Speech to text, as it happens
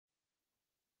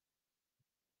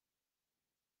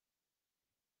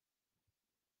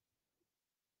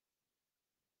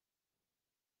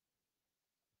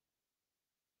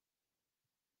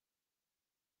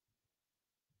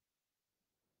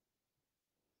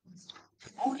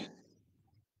Morning.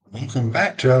 Welcome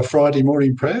back to our Friday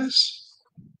morning prayers.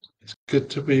 It's good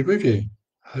to be with you.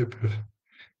 I hope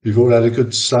you've all had a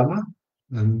good summer,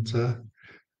 and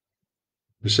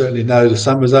we certainly know the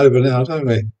summer's over now, don't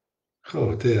we?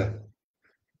 Oh dear,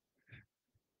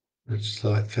 it's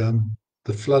like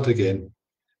the flood again.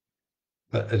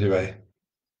 But anyway,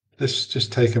 let's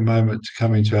just take a moment to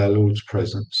come into our Lord's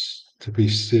presence, to be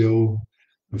still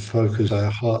and focus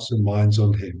our hearts and minds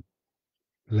on Him.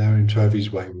 Allow Him to have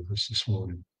His way with us this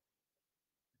morning.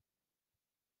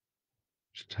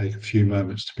 Just take a few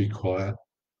moments to be quiet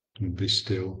and be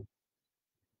still.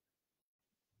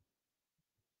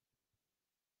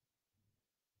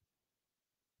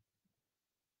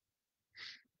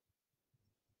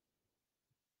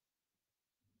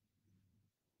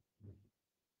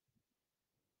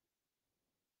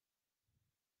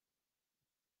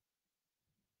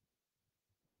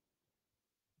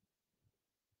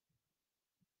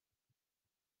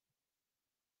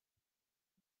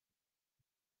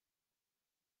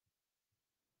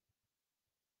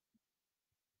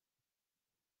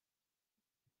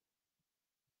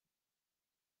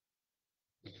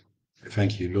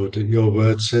 Thank you, Lord, that your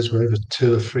word says wherever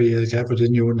two or three are gathered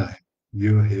in your name,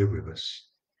 you are here with us.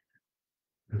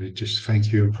 And we just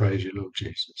thank you and praise you, Lord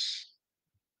Jesus.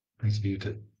 Thank you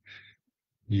that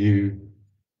you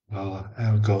are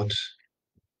our God.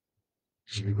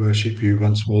 We worship you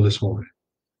once more this morning.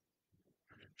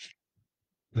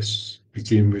 Let's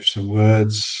begin with some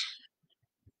words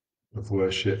of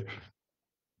worship.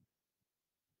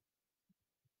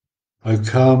 O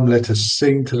come, let us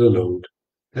sing to the Lord.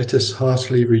 Let us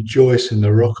heartily rejoice in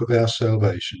the rock of our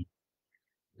salvation.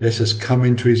 Let us come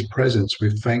into his presence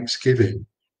with thanksgiving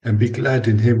and be glad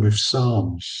in him with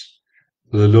psalms.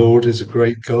 For the Lord is a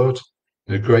great God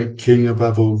and a great King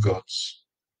above all gods.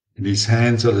 In his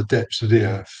hands are the depths of the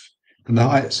earth, and the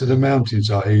heights of the mountains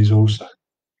are his also.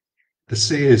 The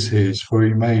sea is his, for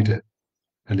he made it,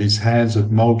 and his hands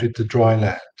have moulded the dry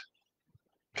land.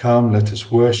 Come, let us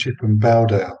worship and bow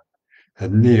down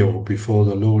and kneel before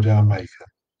the Lord our Maker.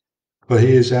 For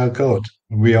he is our God,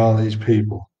 and we are his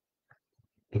people,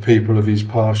 the people of his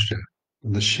pasture,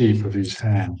 and the sheep of his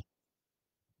hand.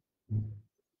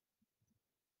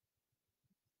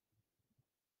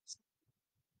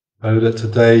 Oh, that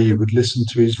today you would listen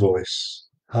to his voice.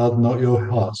 Harden not your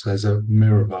hearts as at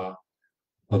Meribah,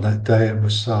 on that day at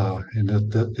Massah in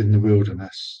the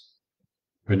wilderness,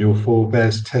 when your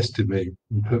forebears tested me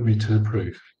and put me to the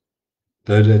proof.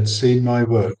 Though they'd seen my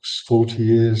works 40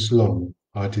 years long,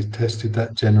 I detested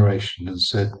that generation and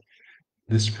said,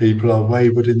 this people are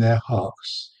wayward in their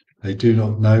hearts. They do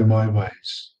not know my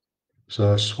ways.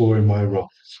 So I swore in my wrath,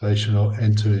 they shall not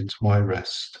enter into my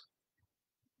rest.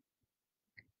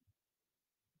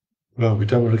 Well, we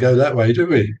don't want to go that way, do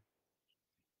we?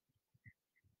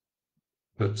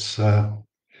 But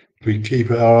we keep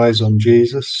our eyes on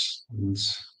Jesus and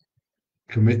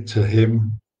commit to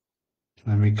him,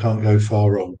 and we can't go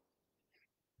far wrong.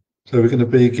 So we're going to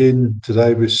begin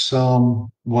today with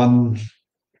Psalm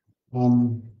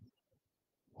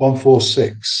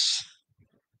 146.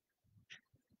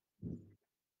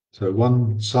 So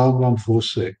Psalm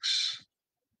 146.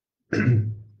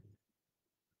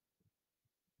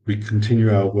 We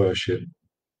continue our worship.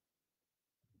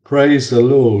 Praise the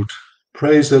Lord.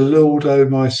 Praise the Lord, O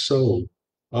my soul.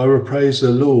 I will praise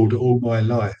the Lord all my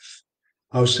life.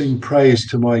 I'll sing praise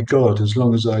to my God as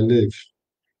long as I live.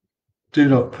 Do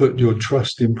not put your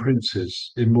trust in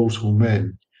princes, in mortal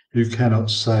men who cannot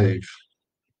save.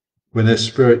 When their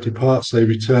spirit departs, they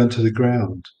return to the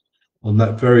ground. On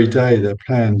that very day, their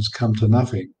plans come to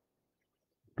nothing.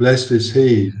 Blessed is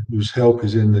he whose help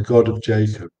is in the God of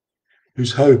Jacob,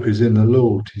 whose hope is in the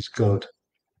Lord his God,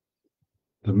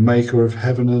 the maker of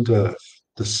heaven and earth,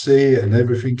 the sea and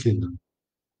everything in them,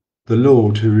 the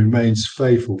Lord who remains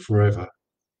faithful forever.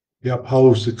 He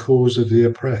upholds the cause of the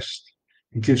oppressed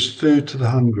and gives food to the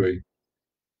hungry.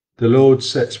 The Lord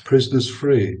sets prisoners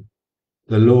free.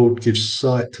 The Lord gives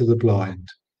sight to the blind.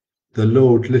 The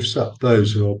Lord lifts up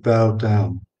those who are bowed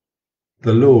down.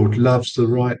 The Lord loves the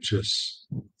righteous.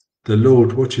 The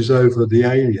Lord watches over the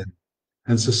alien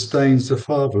and sustains the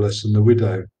fatherless and the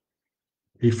widow.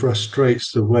 He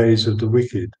frustrates the ways of the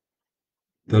wicked.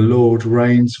 The Lord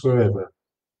reigns forever.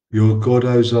 Your God,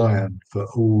 O Zion, for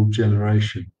all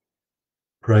generation.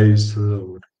 Praise the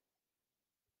Lord.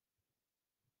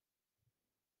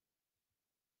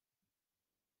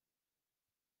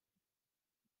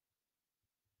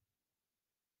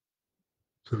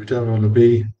 So we don't want to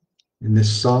be in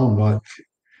this psalm like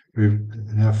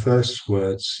in our first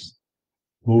words,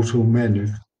 mortal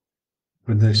men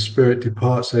When their spirit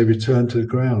departs, they return to the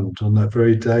ground. On that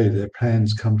very day, their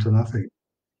plans come to nothing.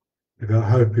 If our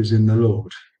hope is in the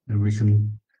Lord, and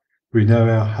we know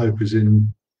our hope is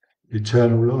in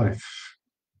eternal life,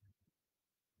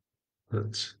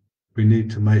 that we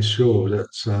need to make sure that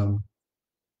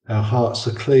our hearts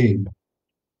are clean.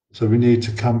 So we need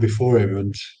to come before Him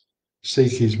and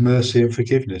seek His mercy and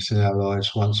forgiveness in our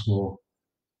lives once more.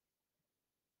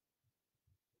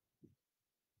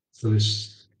 So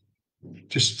let's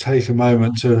just take a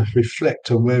moment to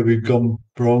reflect on where we've gone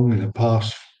wrong in the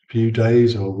past few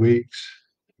days or weeks.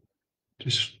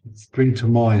 Just bring to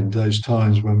mind those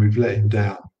times when we've let Him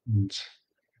down and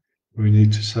we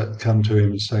need to come to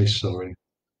Him and say sorry.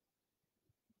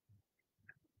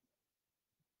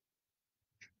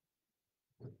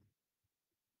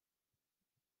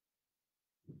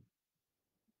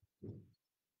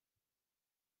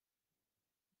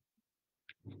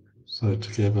 So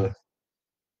together,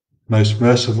 most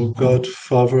merciful God,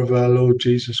 Father of our Lord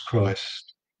Jesus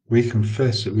Christ, we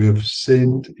confess that we have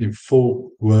sinned in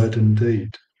thought, word and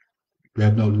deed. We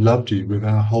have not loved you with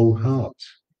our whole heart.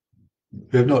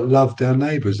 We have not loved our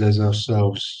neighbours as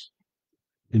ourselves.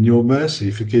 In your mercy,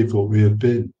 forgive what we have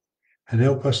been, and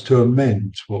help us to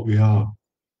amend what we are,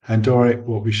 and direct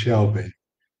what we shall be,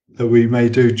 that we may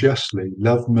do justly,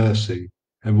 love mercy,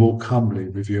 and walk humbly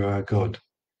with you, our God.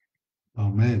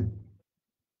 Amen.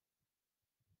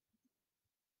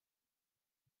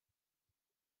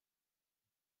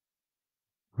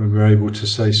 When we're able to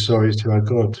say sorry to our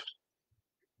God,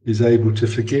 He's able to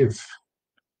forgive,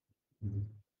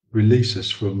 release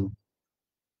us from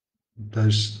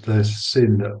those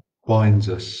sin that binds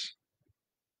us.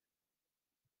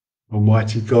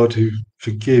 Almighty God, who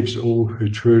forgives all who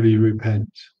truly repent,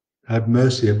 have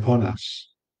mercy upon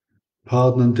us.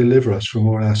 Pardon and deliver us from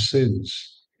all our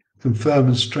sins. Confirm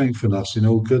and strengthen us in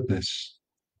all goodness,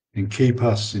 and keep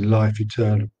us in life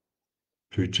eternal.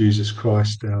 Through Jesus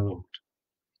Christ our Lord.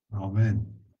 Amen.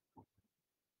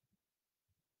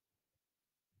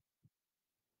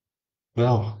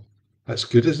 Well, that's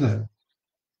good, isn't it?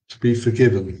 To be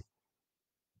forgiven.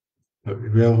 But we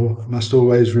must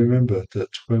always remember that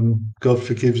when God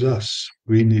forgives us,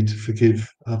 we need to forgive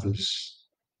others.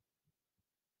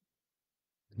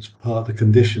 It's part of the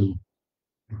condition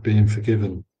of being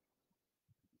forgiven.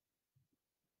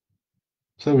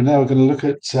 So we're now going to look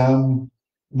at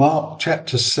Mark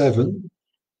chapter 7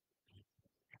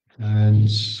 and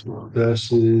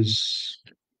verses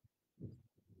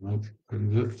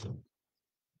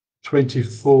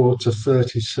 24 to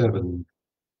 37.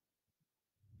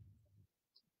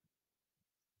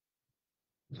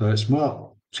 So it's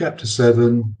Mark chapter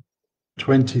 7,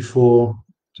 24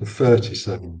 to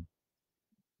 37.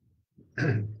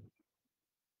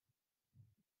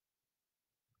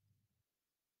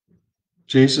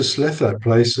 Jesus left that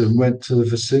place and went to the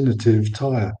vicinity of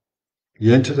Tyre.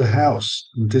 He entered a house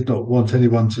and did not want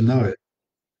anyone to know it,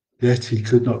 yet he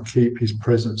could not keep his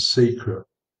presence secret.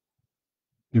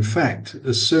 In fact,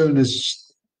 as soon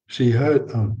as she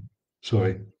heard,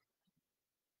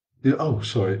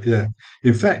 yeah.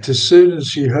 In fact, as soon as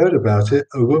she heard about it,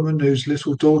 a woman whose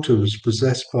little daughter was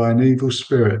possessed by an evil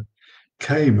spirit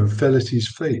came and fell at his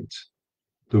feet.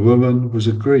 The woman was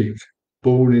a Greek,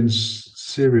 born in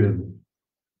Syrian,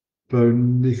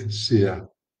 Phoenicia.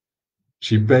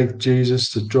 She begged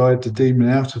Jesus to drive the demon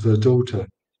out of her daughter.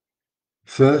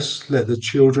 First, let the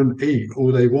children eat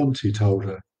all they want, he told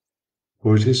her,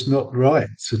 for it is not right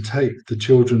to take the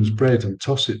children's bread and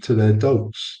toss it to their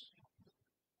dogs.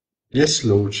 Yes,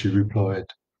 Lord, she replied,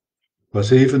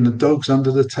 but even the dogs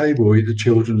under the table eat the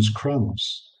children's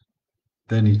crumbs.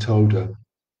 Then he told her,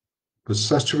 with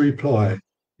such a reply,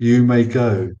 you may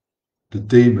go, the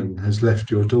demon has left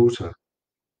your daughter.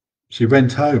 She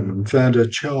went home and found her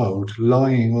child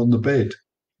lying on the bed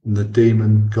and the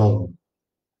demon gone.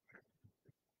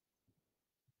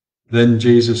 Then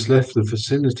Jesus left the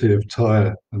vicinity of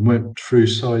Tyre and went through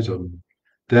Sidon,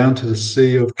 down to the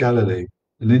Sea of Galilee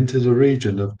and into the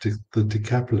region of the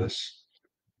Decapolis.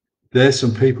 There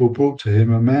some people brought to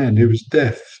him a man who was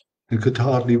deaf and could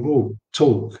hardly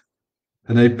talk,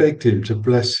 and they begged him to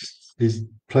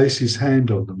place his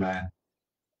hand on the man.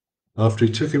 After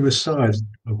he took him aside,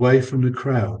 away from the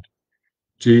crowd,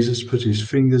 Jesus put his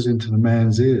fingers into the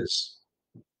man's ears.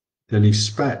 Then he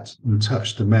spat and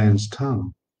touched the man's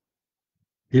tongue.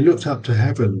 He looked up to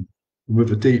heaven and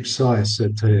with a deep sigh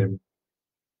said to him,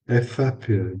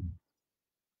 Ephphatha,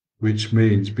 which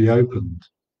means be opened.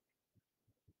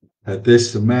 At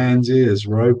this the man's ears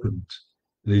were opened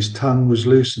and his tongue was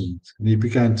loosened and he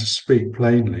began to speak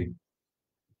plainly.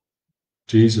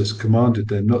 Jesus commanded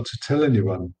them not to tell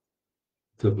anyone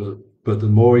But the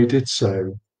more he did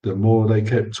so, the more they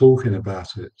kept talking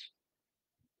about it.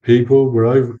 People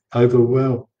were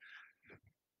overwhelmed.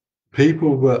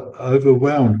 People were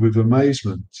overwhelmed with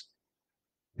amazement.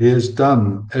 He has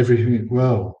done everything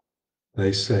well,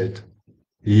 they said.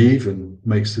 He even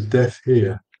makes the deaf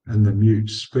hear and the mute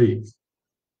speak.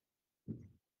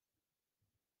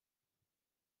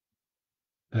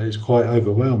 That is quite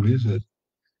overwhelming, isn't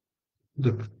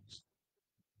it?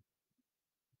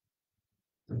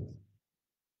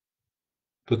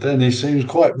 But then he seems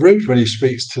quite rude when he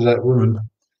speaks to that woman,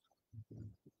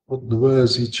 what the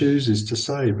words he chooses to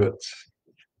say, but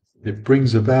it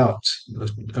brings about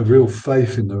a real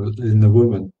faith in the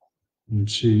woman, and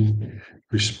she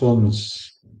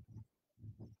responds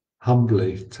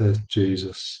humbly to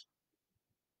Jesus.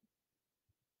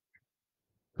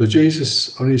 But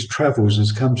Jesus, on his travels,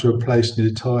 has come to a place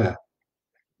near Tyre.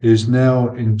 He is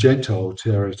now in Gentile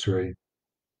territory.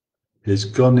 He has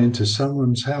gone into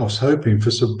someone's house, hoping for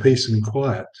some peace and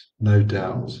quiet, no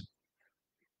doubt.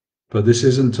 But this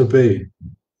isn't to be.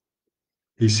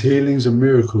 His healings and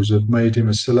miracles have made him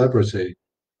a celebrity,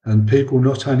 and people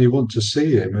not only want to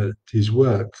see him at his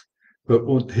work, but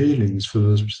want healings for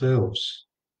themselves.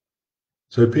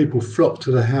 So people flock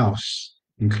to the house,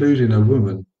 including a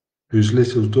woman whose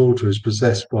little daughter is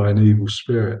possessed by an evil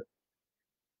spirit.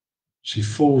 She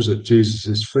falls at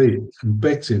Jesus' feet and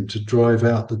begs him to drive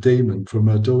out the demon from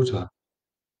her daughter.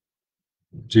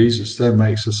 Jesus then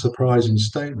makes a surprising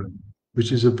statement,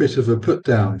 which is a bit of a put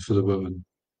down for the woman,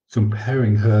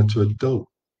 comparing her to a dog.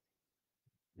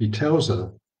 He tells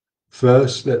her,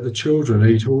 "First let the children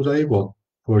eat all they want,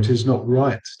 for it is not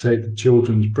right to take the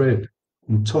children's bread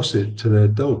and toss it to their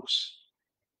dogs."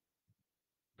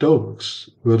 Dogs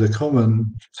were the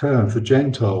common term for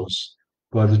Gentiles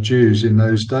by the Jews in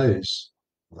those days.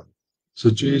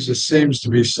 So Jesus seems to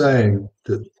be saying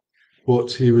that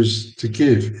what he was to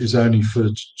give is only for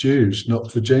Jews,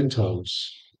 not for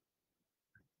Gentiles.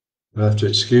 I have to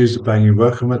excuse the banging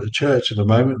work. I'm at the church at the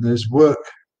moment and there's work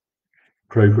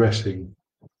progressing.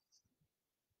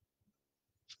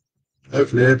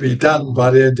 Hopefully it'll be done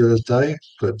by the end of the day,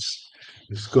 but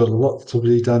it's got a lot to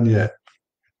be done yet.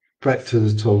 Back to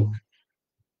the talk.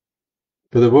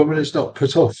 But the woman is not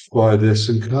put off by this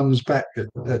and comes back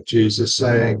at Jesus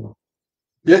saying,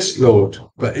 "Yes, Lord,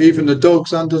 but even the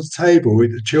dogs under the table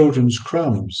eat the children's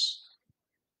crumbs."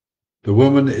 The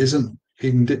woman isn't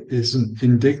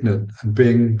indignant at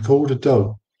being called a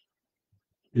dog,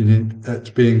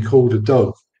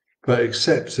 but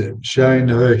accepts it, showing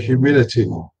her humility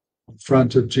in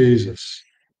front of Jesus.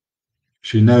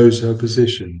 She knows her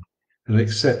position and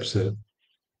accepts it.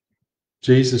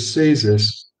 Jesus sees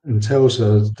this and tells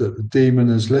her that the demon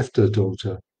has left her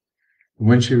daughter, and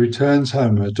when she returns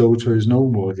home, her daughter is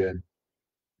normal again.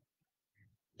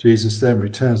 Jesus then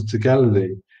returns to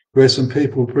Galilee, where some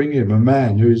people bring him a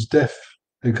man who is deaf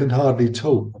and can hardly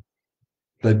talk.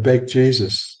 They beg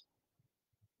Jesus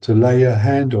to lay a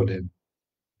hand on him.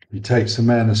 He takes the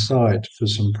man aside for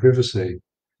some privacy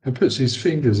and puts his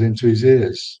fingers into his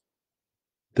ears.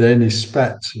 Then he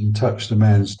spat and touched the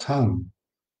man's tongue.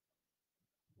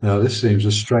 Now, this seems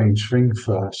a strange thing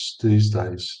for us these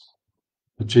days,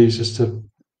 for Jesus to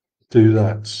do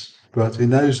that. But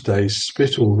in those days,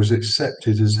 spittle was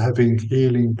accepted as having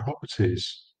healing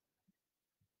properties.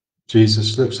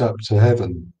 Jesus looks up to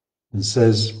heaven and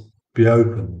says, "Be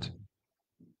opened."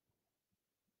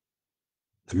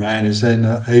 The man is then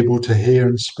able to hear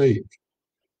and speak.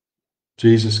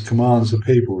 Jesus commands the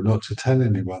people not to tell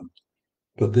anyone,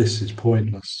 but this is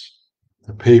pointless.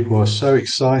 The people are so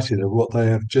excited at what they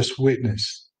have just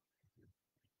witnessed.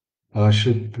 It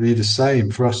should be the same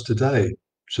for us today,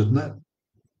 shouldn't it?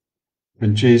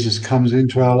 When Jesus comes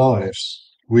into our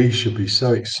lives, we should be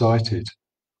so excited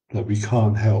that we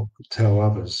can't help but tell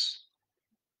others.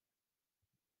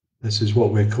 This is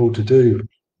what we're called to do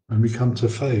when we come to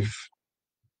faith.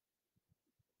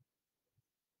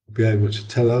 Be able to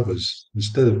tell others.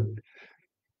 Instead of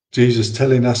Jesus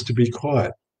telling us to be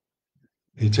quiet,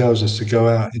 he tells us to go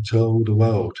out into all the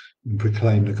world and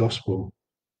proclaim the gospel.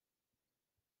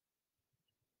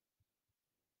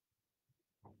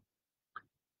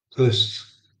 So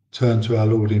let's turn to our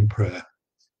Lord in prayer.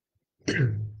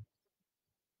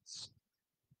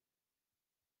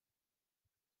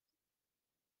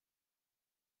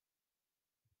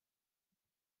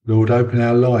 Lord, open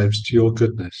our lives to your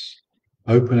goodness.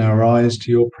 Open our eyes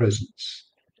to your presence.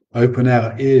 Open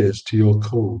our ears to your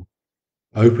call.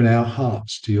 Open our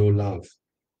hearts to your love.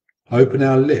 Open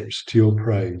our lips to your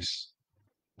praise.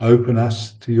 Open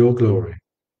us to your glory.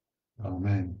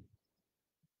 Amen.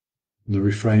 And the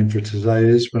refrain for today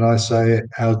is, when I say,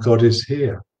 "Our God is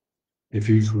here," if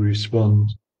you could respond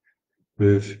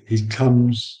with, He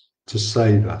comes to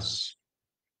save us.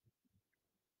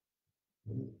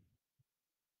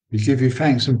 We give you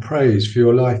thanks and praise for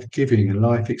your life-giving and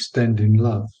life-extending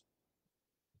love.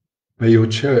 May your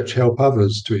church help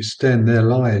others to extend their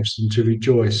lives and to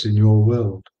rejoice in your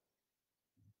world.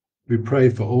 We pray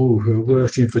for all who are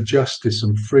working for justice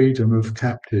and freedom of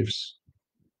captives,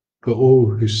 for all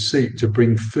who seek to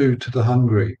bring food to the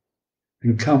hungry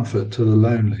and comfort to the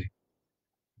lonely.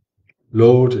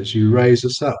 Lord, as you raise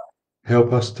us up,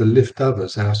 help us to lift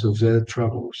others out of their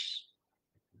troubles.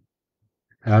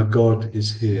 Our God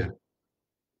is here.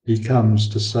 He comes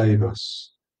to save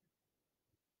us.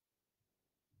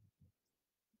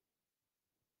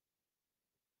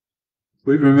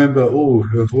 We remember all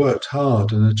who have worked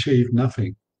hard and achieved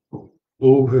nothing,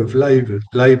 all who have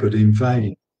laboured in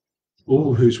vain,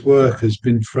 all whose work has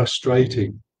been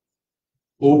frustrating,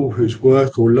 all whose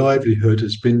work or livelihood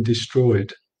has been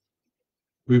destroyed.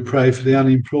 We pray for the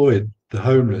unemployed, the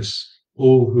homeless,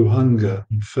 all who hunger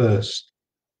and thirst.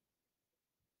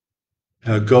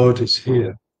 Our God is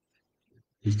here.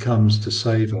 He comes to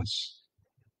save us.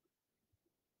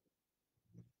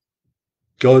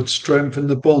 God, strengthen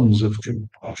the bonds of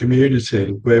community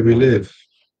where we live.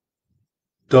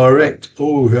 Direct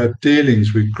all who have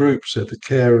dealings with groups at the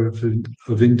care of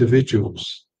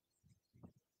individuals.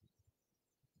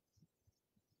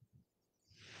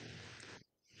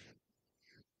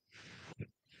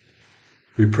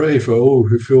 We pray for all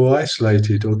who feel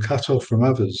isolated or cut off from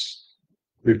others.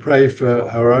 We pray for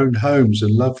our own homes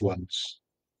and loved ones.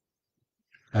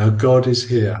 Our God is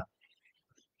here.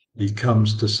 He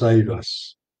comes to save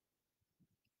us.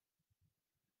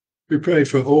 We pray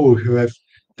for all who have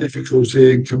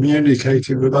difficulty in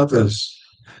communicating with others.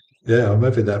 Yeah, I'm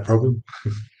having that problem.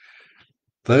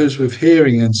 Those with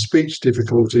hearing and speech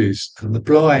difficulties and the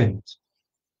blind.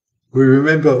 We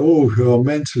remember all who are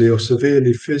mentally or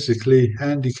severely physically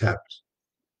handicapped.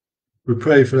 We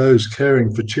pray for those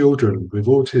caring for children with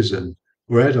autism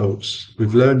or adults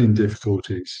with learning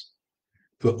difficulties,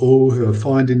 for all who are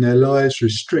finding their lives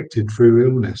restricted through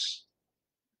illness.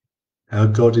 Our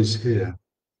God is here.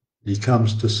 He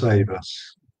comes to save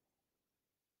us.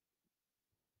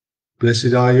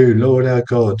 Blessed are you, Lord our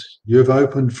God. You have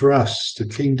opened for us the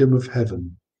kingdom of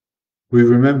heaven. We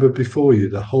remember before you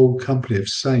the whole company of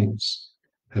saints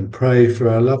and pray for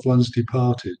our loved ones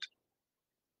departed.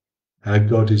 Our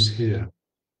God is here.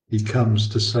 He comes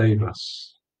to save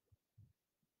us.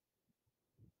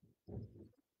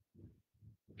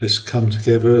 Let's come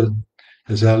together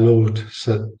as our Lord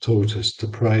taught us to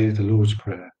pray the Lord's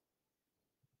Prayer.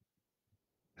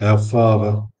 Our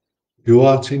Father, who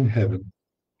art in heaven,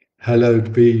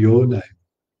 hallowed be your name.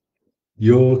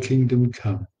 Your kingdom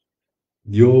come.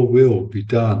 Your will be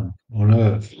done on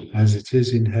earth as it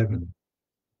is in heaven.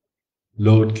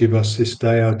 Lord, give us this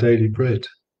day our daily bread,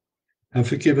 and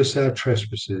forgive us our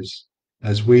trespasses,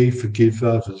 as we forgive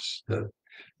others,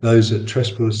 those that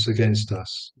trespass against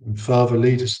us. And Father,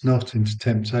 lead us not into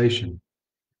temptation,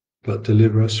 but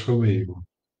deliver us from evil.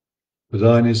 For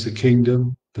thine is the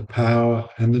kingdom, the power,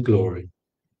 and the glory,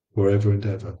 forever and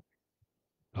ever.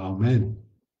 Amen.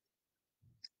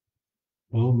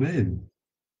 Amen.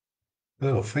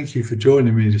 Well, thank you for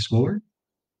joining me this morning.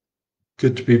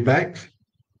 Good to be back.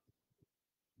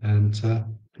 And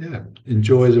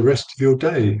enjoy the rest of your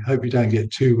day. Hope you don't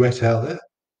get too wet out there.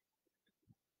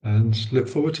 And look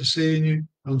forward to seeing you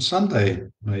on Sunday,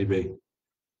 maybe.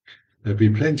 There'll be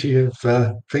plenty of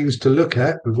things to look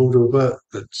at with all the work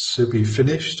that should be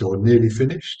finished or nearly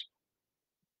finished.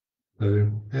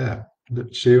 So,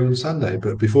 see you on Sunday.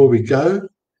 But before we go,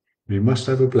 we must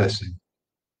have a blessing.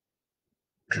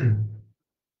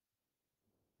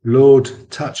 Lord,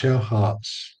 touch our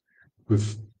hearts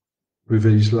with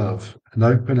his love and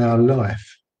open our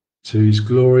life to his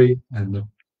glory, and the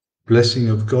blessing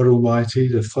of God Almighty,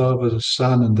 the Father, the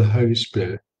Son, and the Holy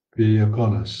Spirit be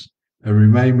upon us and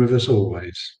remain with us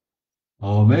always.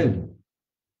 Amen.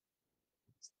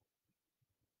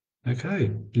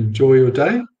 Okay, enjoy your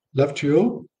day. Love to you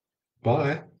all.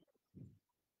 Bye.